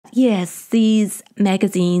yes, these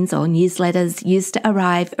magazines or newsletters used to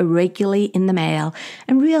arrive regularly in the mail,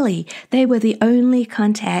 and really, they were the only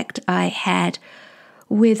contact I had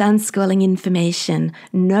with unschooling information.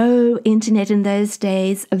 No internet in those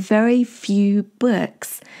days, very few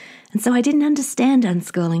books. And so I didn't understand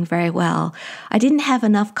unschooling very well. I didn't have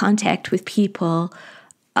enough contact with people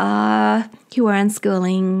who were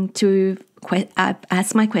unschooling to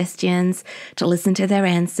ask my questions, to listen to their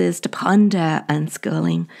answers, to ponder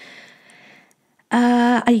unschooling.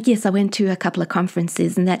 I went to a couple of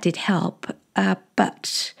conferences and that did help.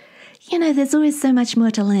 But, there's always so much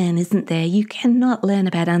more to learn, isn't there? You cannot learn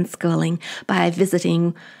about unschooling by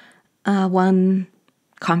visiting one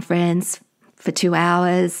conference for 2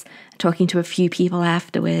 hours, talking to a few people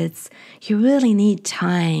afterwards. You really need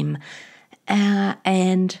time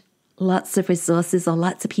and lots of resources or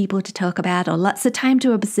lots of people to talk about or lots of time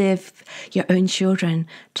to observe your own children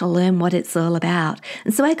to learn what it's all about.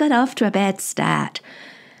 And so I got off to a bad start.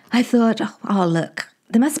 I thought, oh, look,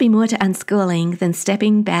 there must be more to unschooling than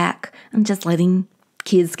stepping back and just letting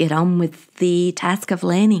kids get on with the task of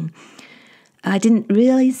learning. I didn't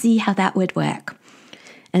really see how that would work.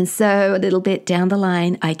 And so a little bit down the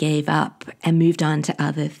line, I gave up and moved on to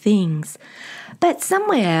other things. But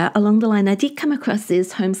somewhere along the line, I did come across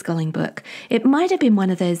this homeschooling book. It might have been one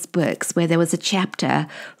of those books where there was a chapter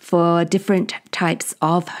for different types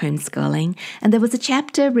of homeschooling. And there was a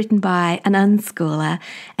chapter written by an unschooler.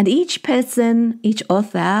 And each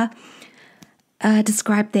author,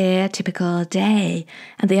 described their typical day.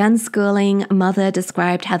 And the unschooling mother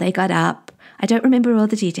described how they got up. I don't remember all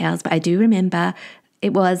the details, but I do remember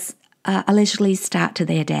it was a leisurely start to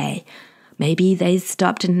their day. Maybe they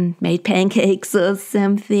stopped and made pancakes or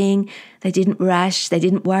something. They didn't rush. They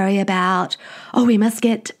didn't worry about, we must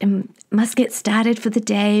get started for the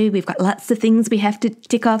day. We've got lots of things we have to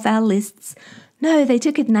tick off our lists. No, they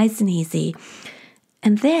took it nice and easy.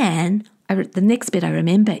 And then the next bit I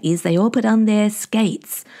remember is they all put on their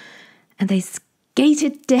skates and they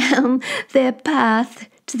skated down their path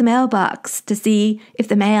to the mailbox to see if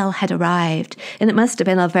the mail had arrived. And it must have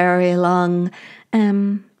been a very long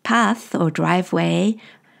path or driveway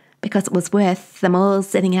because it was worth them all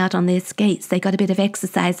setting out on their skates. They got a bit of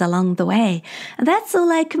exercise along the way. And that's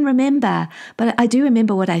all I can remember. But I do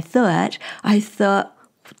remember what I thought. I thought,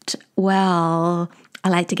 well, I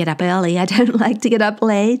like to get up early. I don't like to get up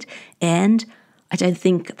late. And I don't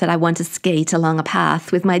think that I want to skate along a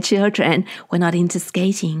path with my children. We're not into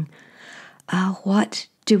skating. What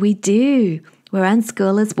do we do? We're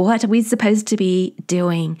unschoolers. What are we supposed to be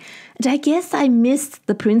doing? And I guess I missed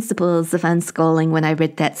the principles of unschooling when I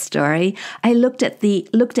read that story. I looked at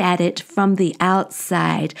it from the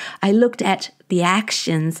outside. I looked at the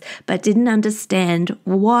actions, but didn't understand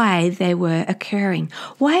why they were occurring.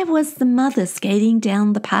 Why was the mother skating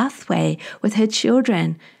down the pathway with her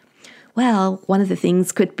children? Well, one of the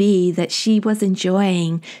things could be that she was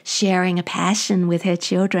enjoying sharing a passion with her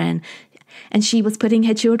children. And she was putting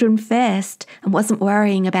her children first and wasn't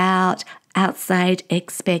worrying about outside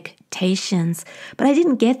expectations. But I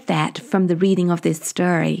didn't get that from the reading of this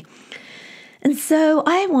story. And so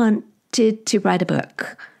I wanted to write a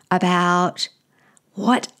book about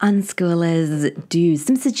what unschoolers do,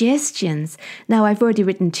 some suggestions. Now, I've already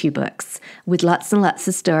written 2 books with lots and lots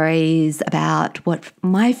of stories about what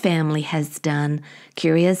my family has done,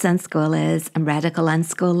 Curious Unschoolers and Radical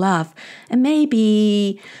Unschool Love. And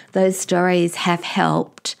maybe those stories have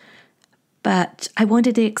helped, but I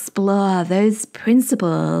wanted to explore those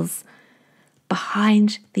principles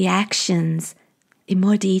behind the actions in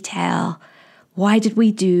more detail. Why did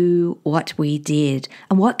we do what we did?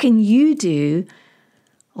 And what can you do?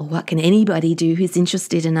 Or what can anybody do who's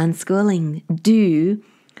interested in unschooling do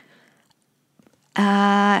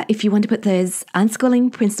if you want to put those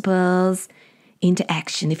unschooling principles into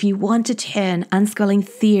action, if you want to turn unschooling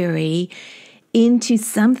theory into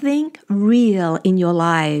something real in your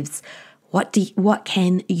lives? What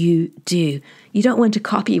can you do? You don't want to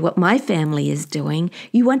copy what my family is doing.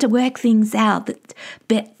 You want to work things out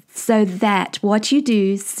so that what you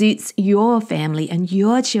do suits your family and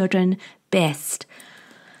your children best.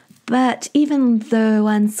 But even though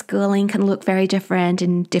unschooling can look very different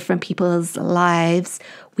in different people's lives,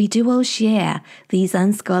 we do all share these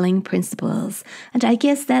unschooling principles. And I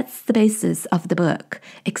guess that's the basis of the book,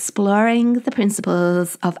 exploring the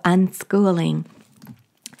principles of unschooling.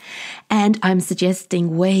 And I'm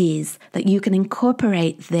suggesting ways that you can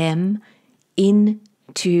incorporate them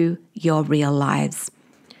into your real lives.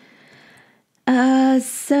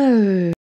 So